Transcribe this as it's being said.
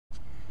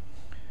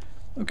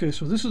Okay,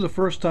 so this is the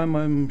first time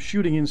I'm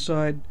shooting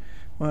inside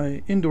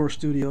my indoor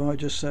studio I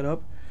just set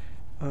up.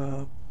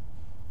 Uh,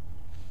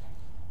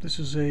 this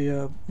is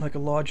a like a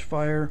lodge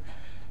fire.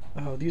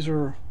 These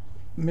are a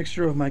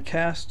mixture of my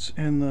casts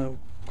and the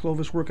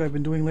Clovis work I've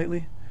been doing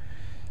lately.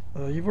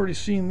 You've already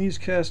seen these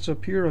casts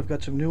up here. I've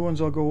got some new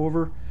ones I'll go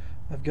over.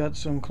 I've got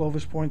some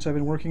Clovis points I've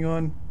been working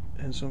on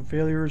and some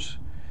failures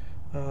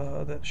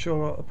that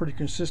show a pretty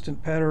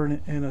consistent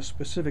pattern and a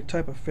specific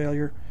type of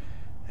failure,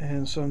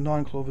 and some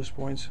non-Clovis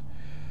points.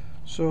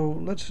 So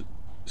let's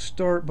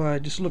start by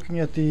just looking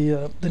at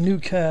the new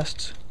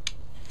casts.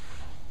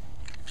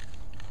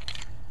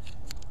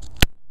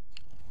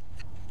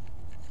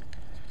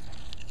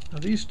 Now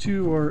these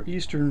two are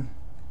Eastern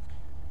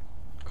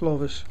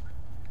Clovis.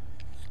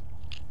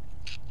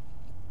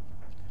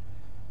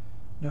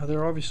 Now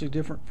they're obviously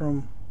different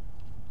from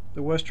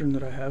the Western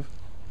that I have.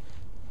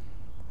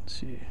 Let's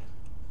see.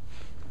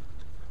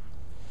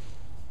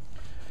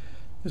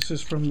 This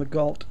is from the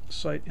Galt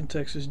site in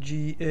Texas,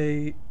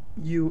 G-A-U-L-T,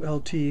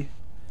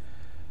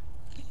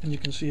 and you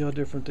can see how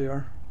different they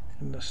are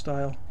in the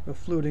style of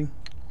fluting.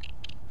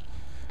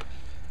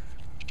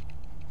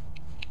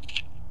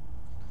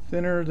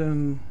 Thinner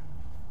than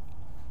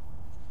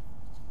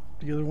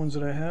the other ones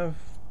that I have,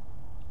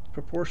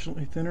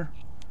 proportionately thinner.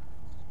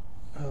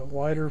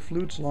 Wider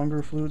flutes,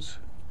 longer flutes.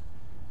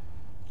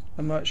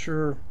 I'm not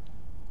sure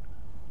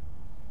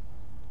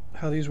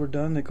how these were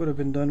done. They could have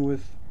been done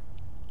with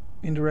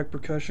indirect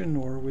percussion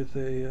or with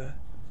a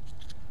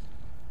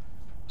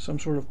some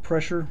sort of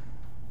pressure,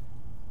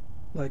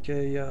 like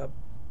a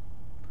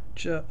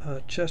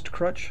chest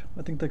crutch,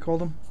 I think they call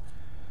them.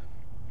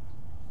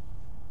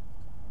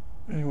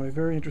 Anyway,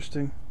 very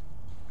interesting.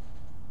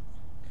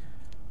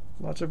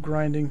 Lots of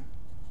grinding.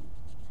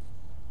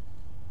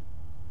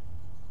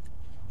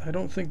 I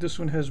don't think this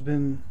one has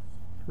been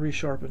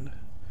resharpened.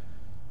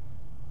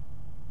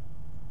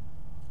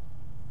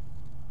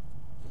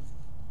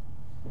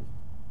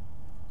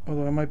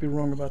 Although I might be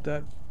wrong about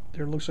that.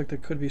 There looks like there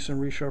could be some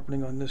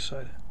resharpening on this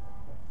side.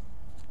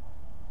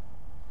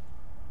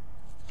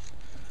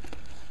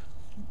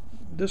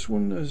 This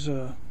one is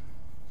the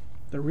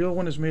real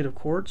one is made of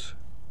quartz.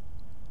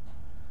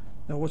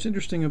 Now what's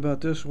interesting about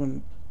this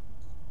one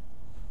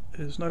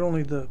is not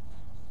only the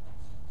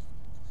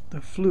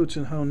flutes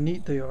and how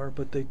neat they are,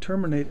 but they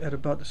terminate at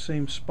about the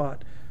same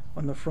spot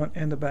on the front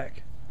and the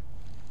back.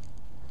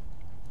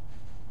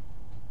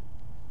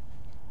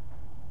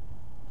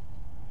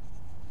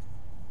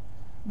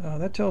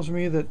 That tells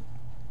me that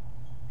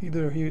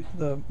either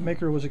the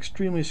maker was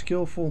extremely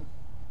skillful,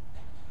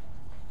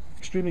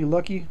 extremely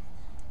lucky,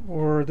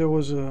 or there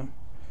was a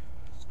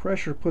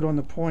pressure put on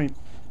the point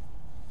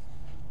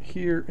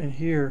here and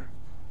here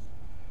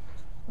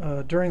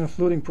during the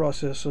fluting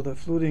process, so the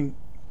fluting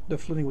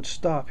would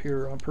stop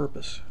here on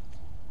purpose.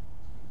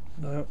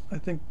 I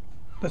think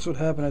that's what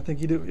happened. I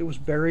think either it was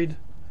buried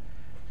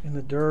in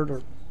the dirt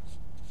or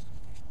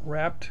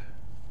wrapped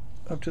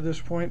up to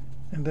this point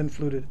and then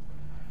fluted.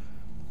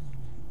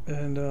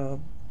 And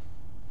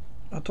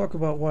I'll talk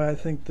about why I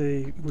think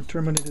they would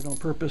terminate it on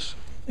purpose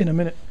in a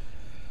minute.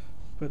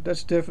 But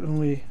that's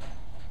definitely,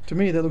 to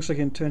me, that looks like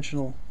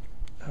intentional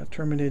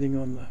terminating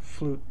on the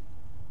flute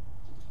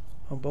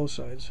on both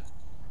sides.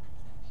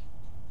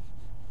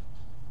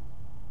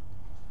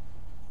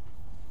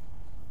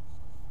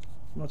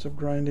 Lots of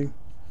grinding.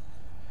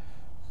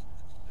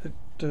 It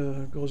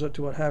goes up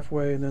to about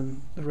halfway, and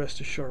then the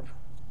rest is sharp.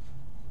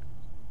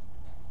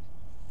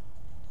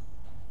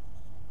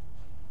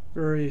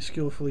 Very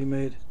skillfully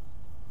made.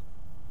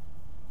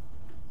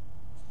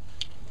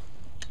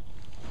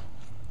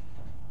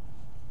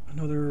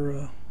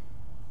 Another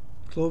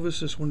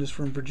Clovis. This one is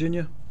from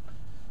Virginia.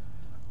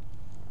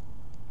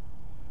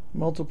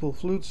 Multiple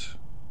flutes.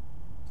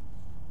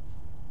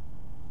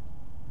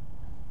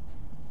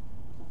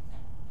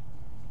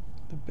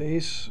 The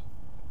bass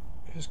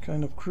is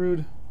kind of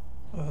crude.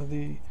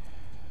 There's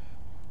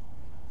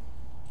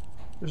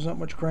not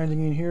much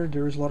grinding in here.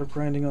 There is a lot of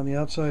grinding on the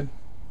outside.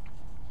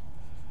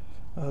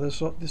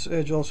 This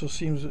edge also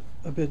seems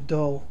a bit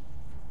dull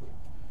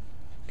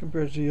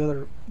compared to the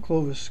other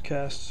Clovis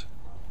casts.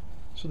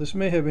 So this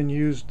may have been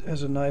used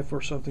as a knife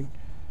or something,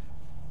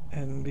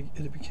 and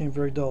it became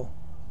very dull.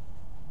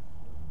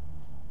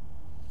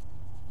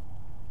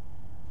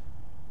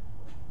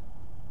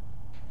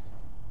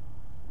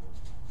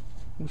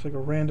 Looks like a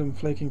random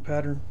flaking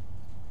pattern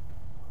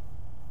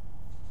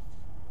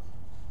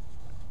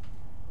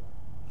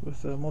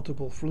with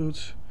multiple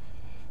flutes,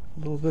 a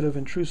little bit of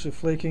intrusive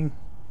flaking.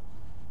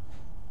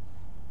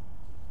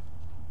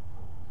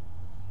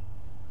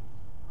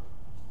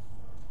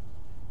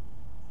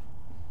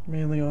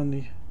 Mainly on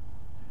the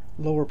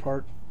lower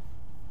part.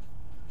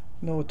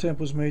 No attempt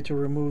was made to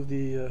remove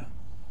the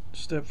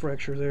step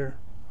fracture there.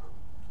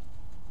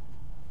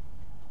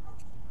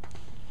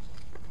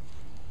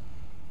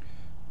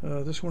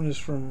 This one is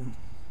from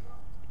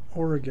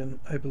Oregon,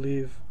 I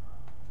believe.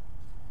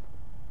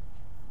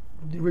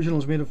 The original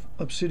is made of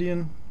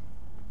obsidian.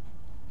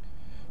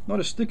 Not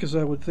as thick as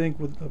I would think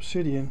with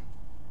obsidian.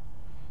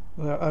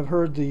 I've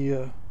heard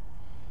the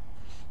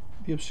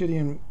the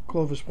obsidian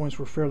Clovis points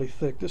were fairly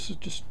thick. This is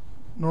just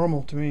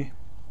normal to me.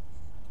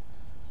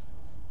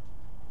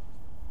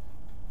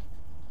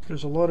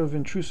 There's a lot of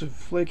intrusive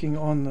flaking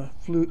on the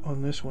flute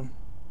on this one,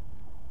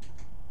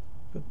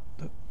 but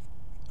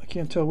I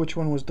can't tell which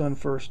one was done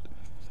first.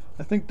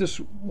 I think this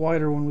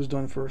wider one was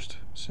done first,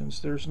 since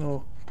there's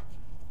no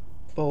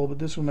bulb, but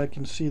this one I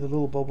can see the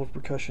little bulb of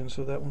percussion,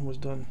 so that one was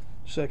done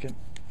second.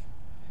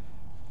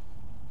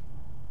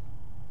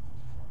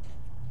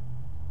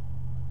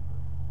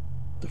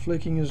 The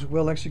flaking is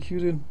well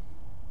executed.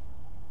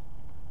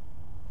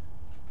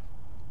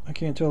 I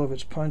can't tell if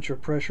it's punch or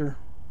pressure.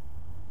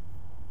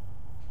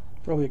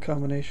 Probably a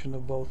combination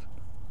of both.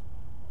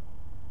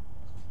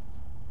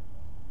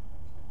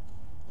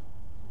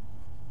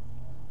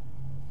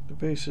 The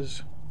bass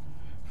is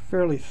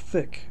fairly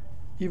thick.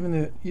 Even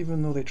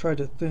though they tried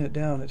to thin it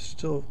down, it's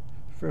still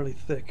fairly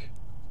thick.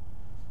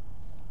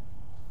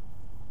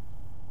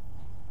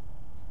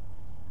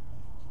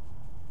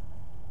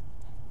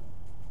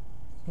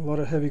 A lot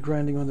of heavy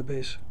grinding on the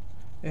bass,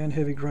 and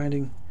heavy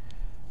grinding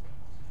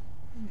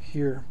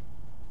here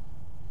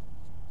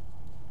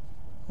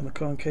on the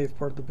concave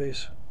part of the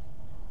bass.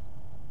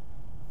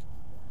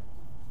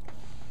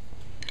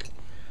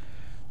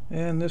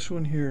 And this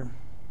one here,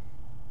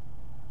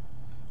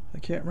 I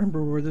can't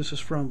remember where this is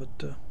from,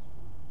 but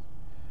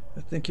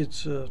I think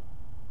it's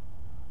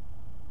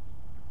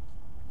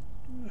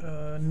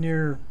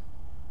near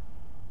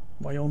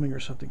Wyoming or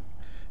something.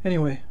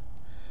 Anyway,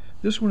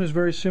 this one is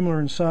very similar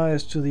in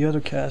size to the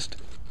other cast,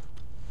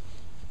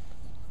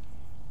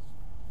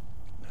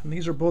 and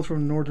these are both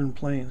from Northern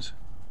Plains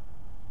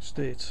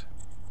states.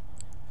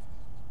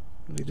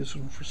 I believe this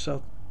one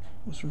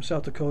was from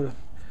South Dakota.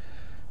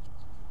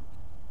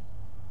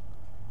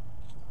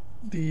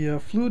 The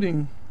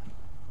fluting,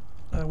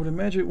 I would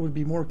imagine it would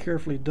be more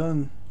carefully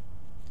done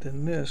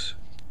than this.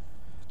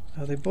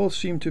 They both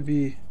seem to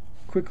be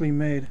quickly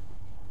made.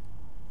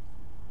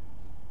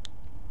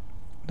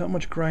 Not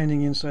much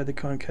grinding inside the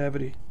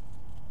concavity.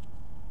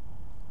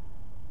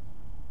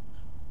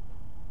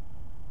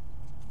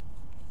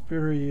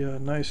 Very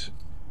nice.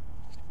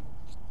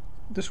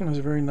 This one has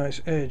a very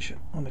nice edge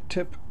on the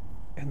tip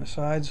and the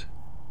sides.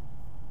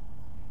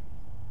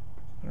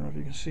 I don't know if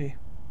you can see.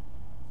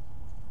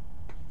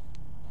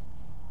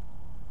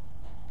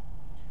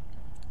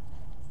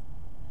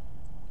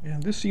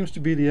 And this seems to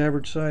be the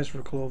average size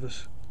for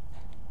Clovis.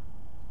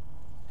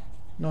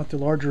 Not the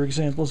larger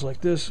examples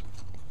like this.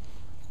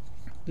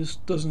 This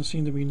doesn't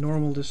seem to be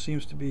normal. This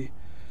seems to be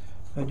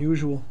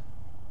unusual.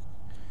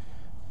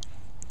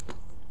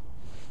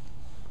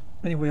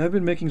 Anyway, I've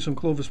been making some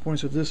Clovis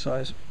points of this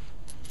size.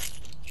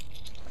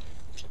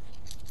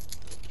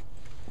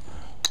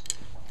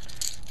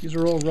 These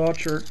are all raw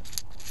chert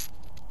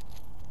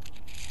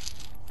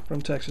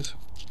from Texas.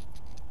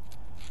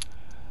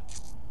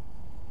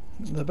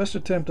 The best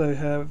attempt I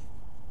have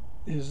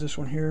is this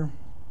one here.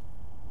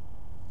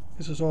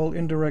 This is all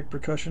indirect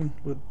percussion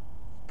with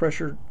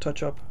pressure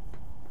touch-up.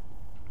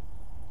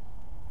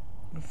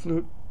 The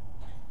flute,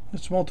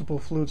 it's multiple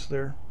flutes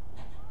there,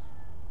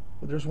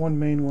 but there's one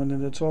main one,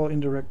 and it's all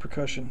indirect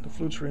percussion. The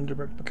flutes are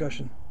indirect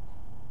percussion.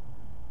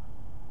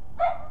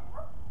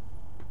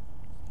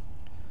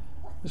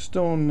 The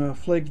stone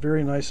flaked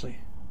very nicely.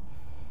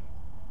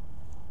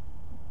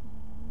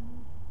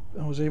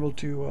 I was able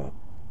to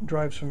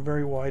drive some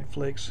very wide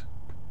flakes.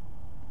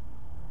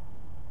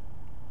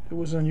 It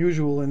was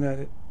unusual in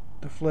that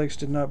the flakes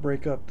did not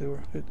break up.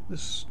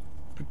 This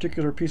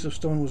particular piece of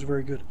stone was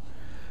very good.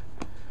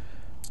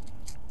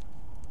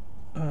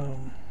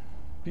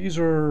 These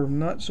are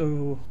not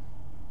so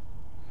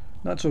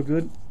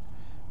good,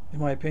 in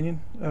my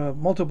opinion.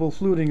 Multiple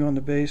fluting on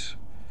the bass.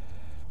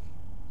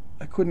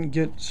 I couldn't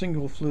get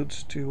single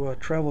flutes to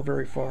travel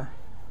very far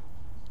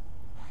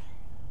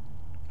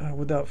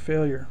without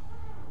failure,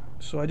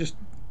 so I just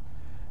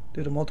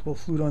did a multiple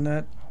flute on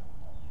that.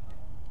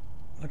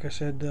 Like I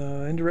said,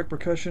 indirect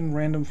percussion,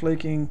 random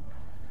flaking,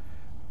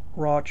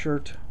 raw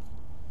chert.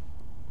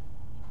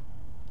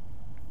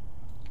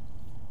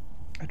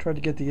 I tried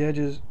to get the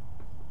edges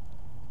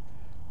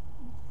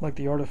like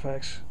the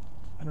artifacts.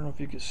 I don't know if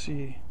you can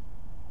see.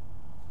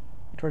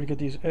 I tried to get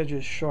these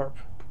edges sharp.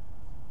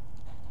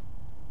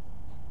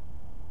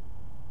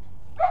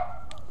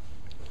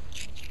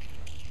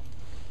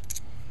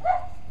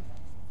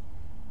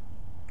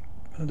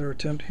 Another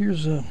attempt.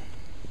 Here's a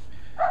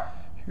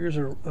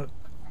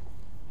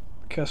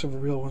cast of a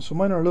real one. So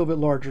mine are a little bit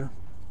larger.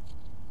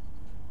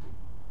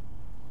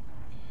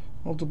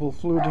 Multiple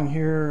fluting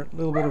here, a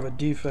little bit of a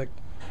defect.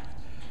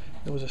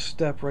 There was a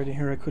step right in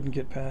here I couldn't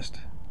get past.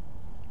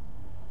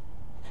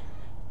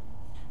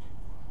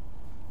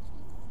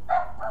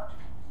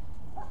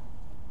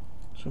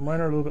 So mine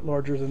are a little bit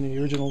larger than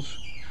the originals.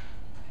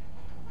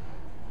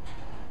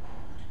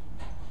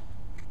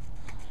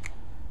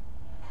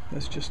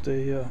 That's just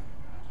an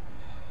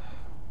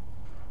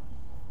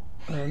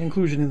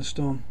inclusion in the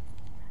stone.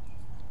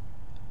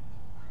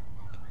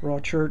 Raw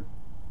chert,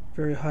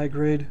 very high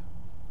grade.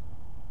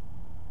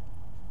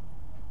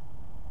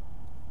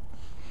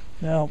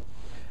 Now,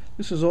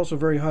 This is also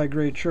very high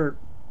grade chert,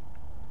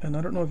 and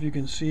I don't know if you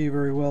can see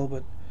very well,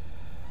 but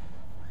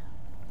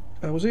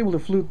I was able to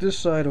flute this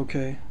side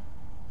okay.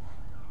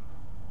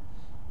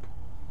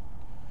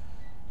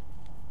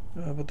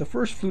 But the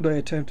first flute I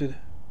attempted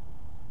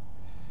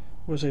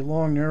was a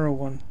long, narrow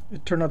one.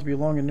 It turned out to be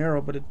long and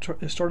narrow, but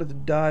it started to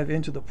dive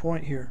into the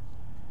point here,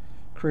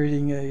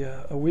 creating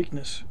a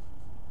weakness.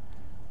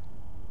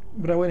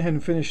 But I went ahead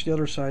and finished the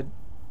other side,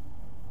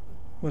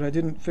 but I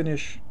didn't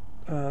finish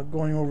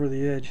going over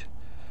the edge,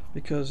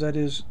 because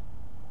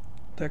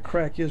that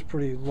crack is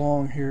pretty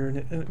long here,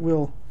 and it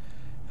will,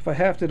 if I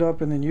haft it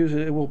up and then use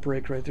it, it will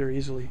break right there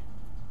easily.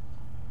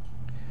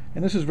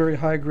 And this is very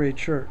high grade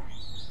chert.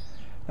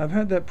 I've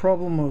had that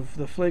problem of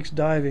the flakes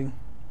diving.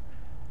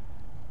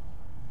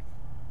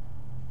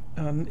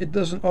 It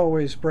doesn't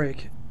always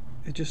break.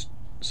 It just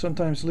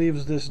sometimes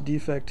leaves this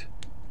defect.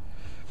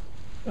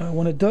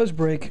 When it does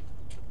break,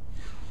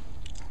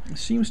 it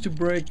seems to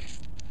break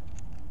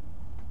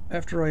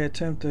after I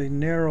attempt a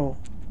narrow,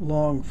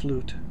 long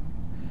flute.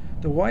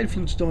 The wide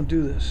flutes don't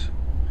do this.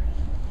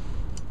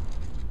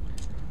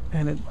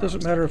 And it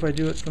doesn't matter if I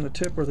do it from the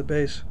tip or the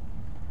base.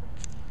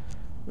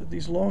 But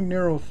these long,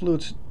 narrow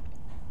flutes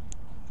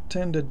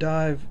tend to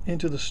dive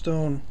into the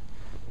stone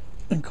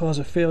and cause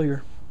a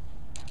failure.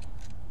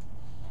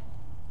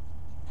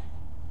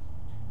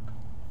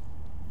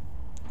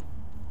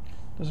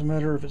 Doesn't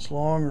matter if it's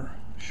long or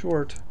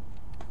short.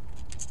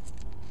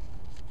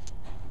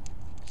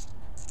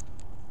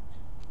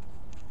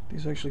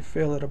 These actually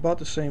fail at about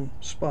the same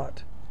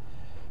spot,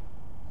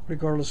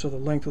 regardless of the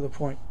length of the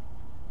point.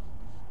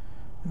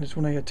 And it's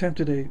when I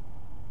attempted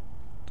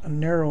a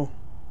narrow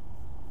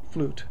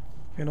flute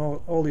in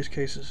all these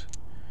cases.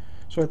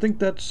 So I think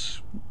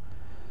that's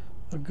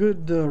a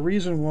good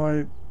reason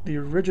why the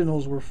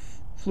originals were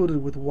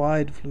fluted with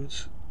wide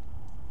flutes,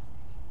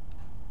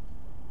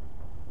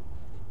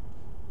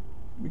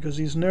 because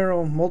these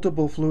narrow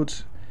multiple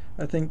flutes,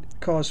 I think,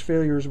 cause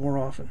failures more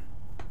often.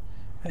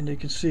 And you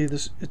can see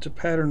this, it's a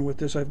pattern with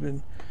this. I've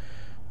been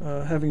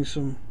having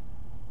some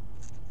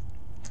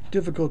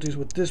difficulties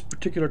with this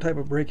particular type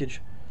of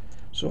breakage.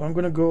 So I'm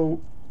going to go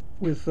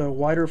with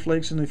wider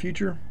flakes in the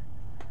future,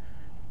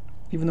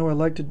 even though I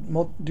like to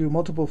do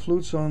multiple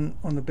flutes on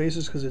the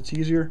bases because it's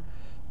easier.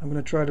 I'm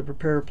going to try to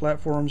prepare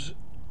platforms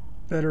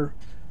better,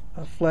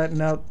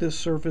 flatten out this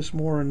surface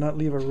more and not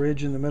leave a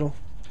ridge in the middle,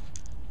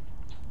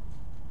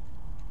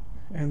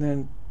 and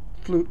then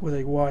flute with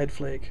a wide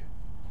flake.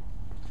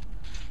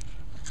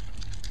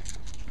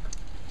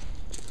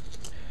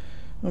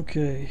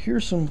 Okay,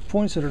 here's some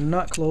points that are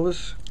not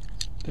Clovis.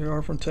 They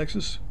are from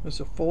Texas.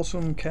 It's a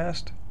Folsom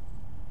cast.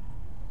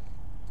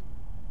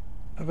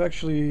 I've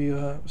actually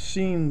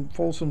seen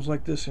Folsoms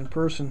like this in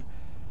person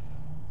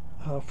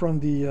from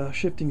the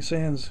Shifting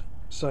Sands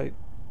site,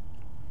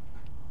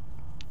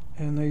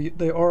 and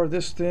they are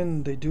this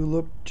thin. They do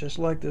look just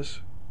like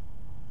this.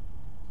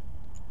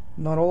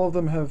 Not all of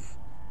them have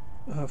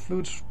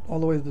flutes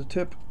all the way to the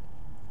tip.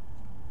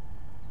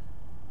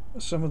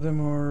 Some of them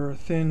are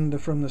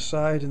thinned from the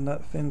side and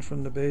not thinned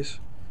from the base.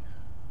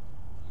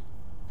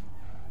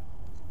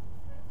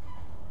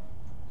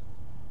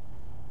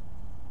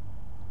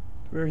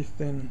 Very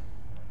thin.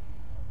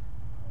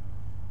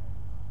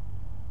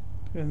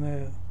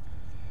 And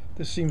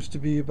this seems to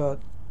be about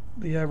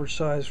the average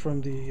size from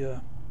the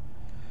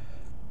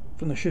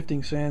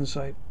Shifting Sand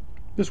site.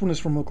 This one is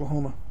from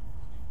Oklahoma.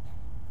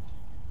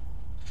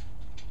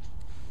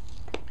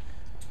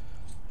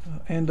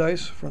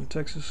 Andice from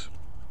Texas.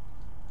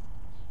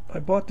 I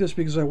bought this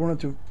because I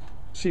wanted to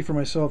see for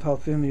myself how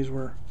thin these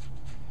were,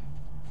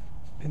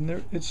 and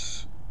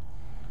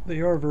they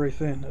are very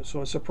thin.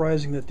 So it's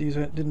surprising that these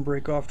didn't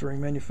break off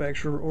during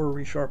manufacture or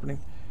resharpening.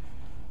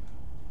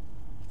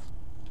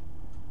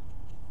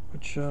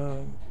 Which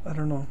I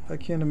don't know. I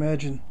can't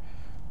imagine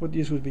what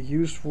these would be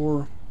used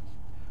for,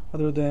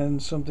 other than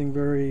something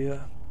very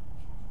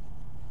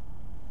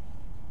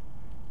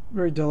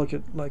very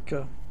delicate, like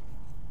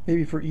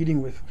maybe for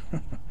eating with,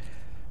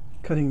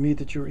 cutting meat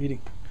that you're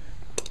eating.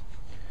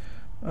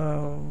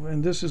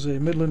 And this is a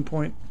Midland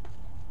point,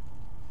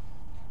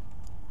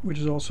 which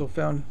is also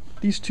found.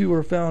 These two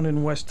are found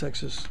in West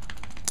Texas,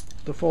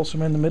 the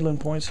Folsom and the Midland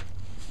points.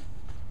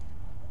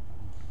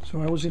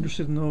 So I was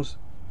interested in those.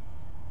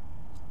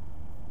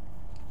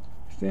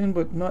 Thin,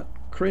 but not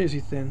crazy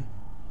thin.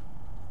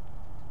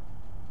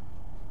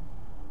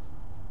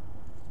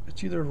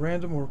 It's either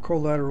random or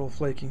collateral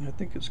flaking. I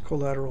think it's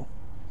collateral.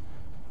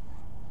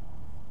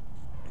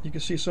 You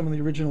can see some of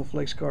the original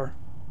flake scar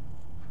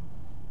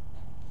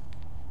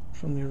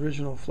from the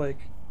original flake.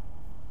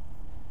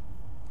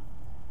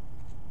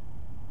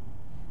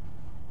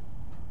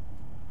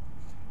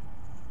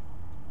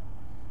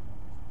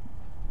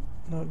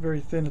 Not very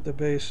thin at the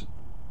base.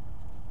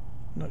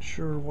 Not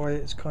sure why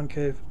it's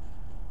concave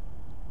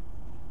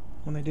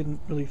when they didn't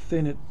really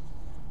thin it.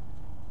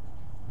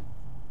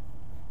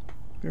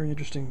 Very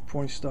interesting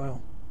point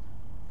style.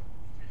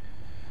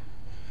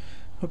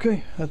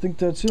 Okay, I think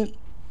that's it.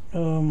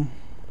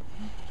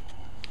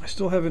 I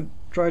still haven't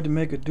tried to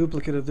make a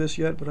duplicate of this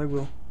yet, but I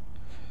will.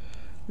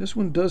 This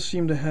one does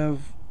seem to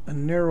have a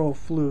narrow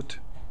flute,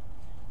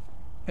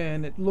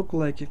 and it looked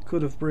like it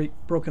could have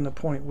broken the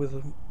point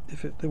with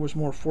if there was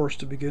more force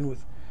to begin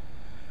with.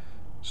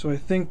 So I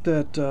think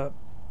that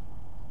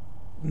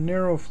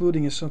narrow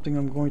fluting is something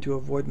I'm going to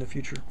avoid in the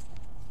future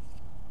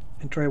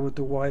and try with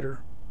the wider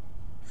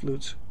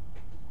flutes.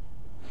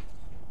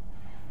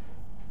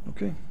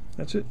 Okay,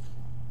 that's it.